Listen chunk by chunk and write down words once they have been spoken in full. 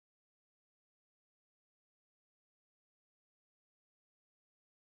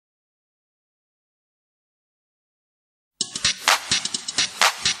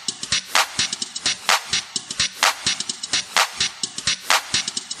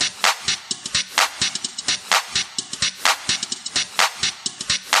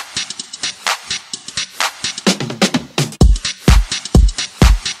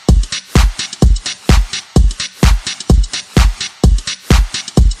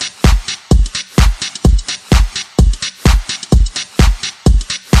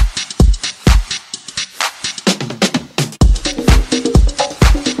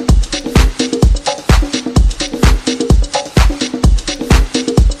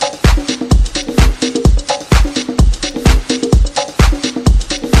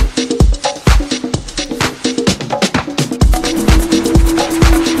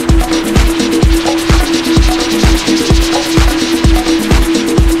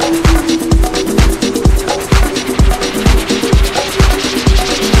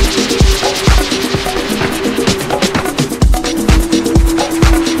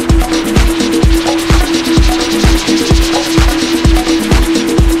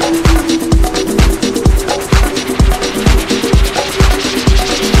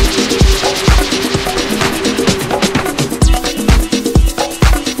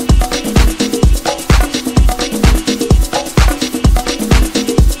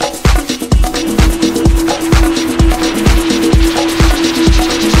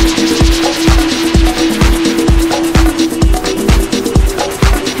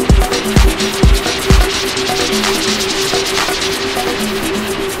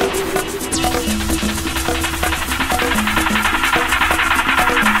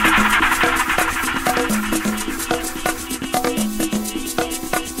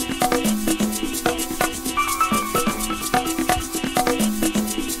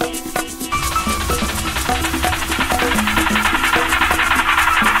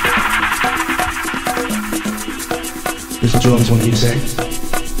drums want you to say.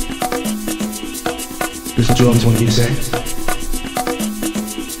 It's the drums want you to say.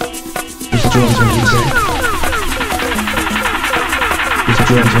 It's the drums want you to say. It's the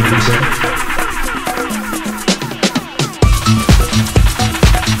drums want you to say.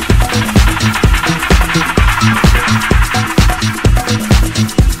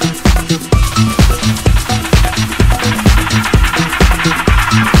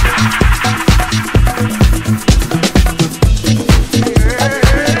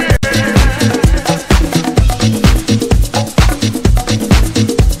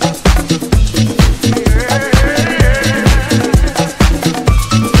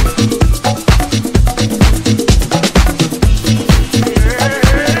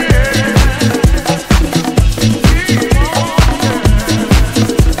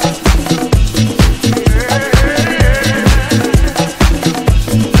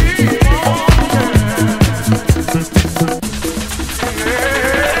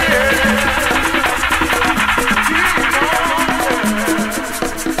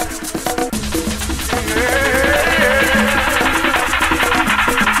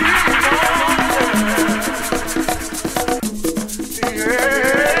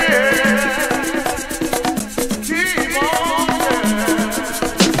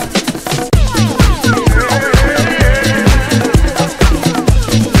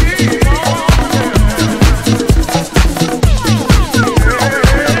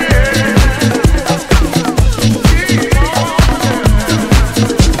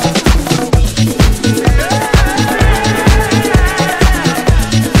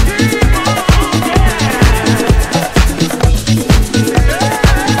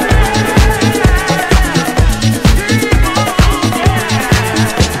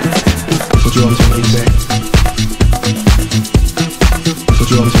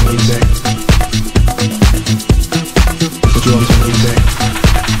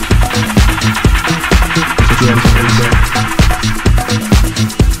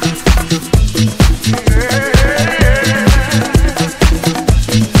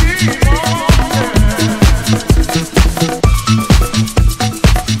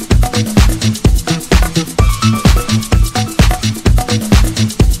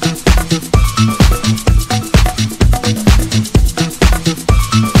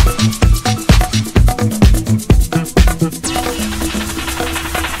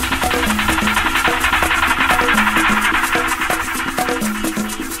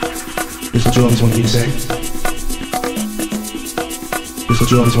 Drums want you to say. It's the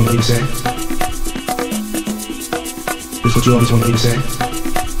drums want you to say. It's the drums want you to say.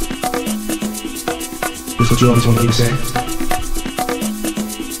 It's the drums want you to say.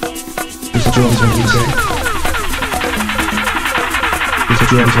 It's the drums want you to say. It's the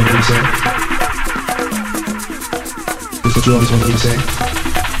drums want you to say. It's the drums want you to say.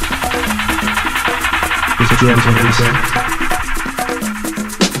 It's the drums want you to say.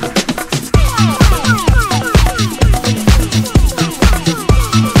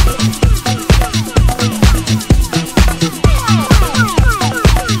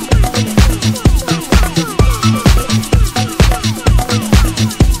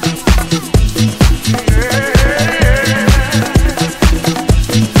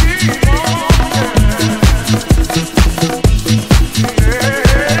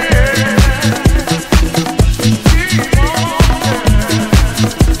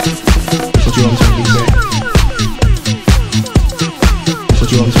 Drums.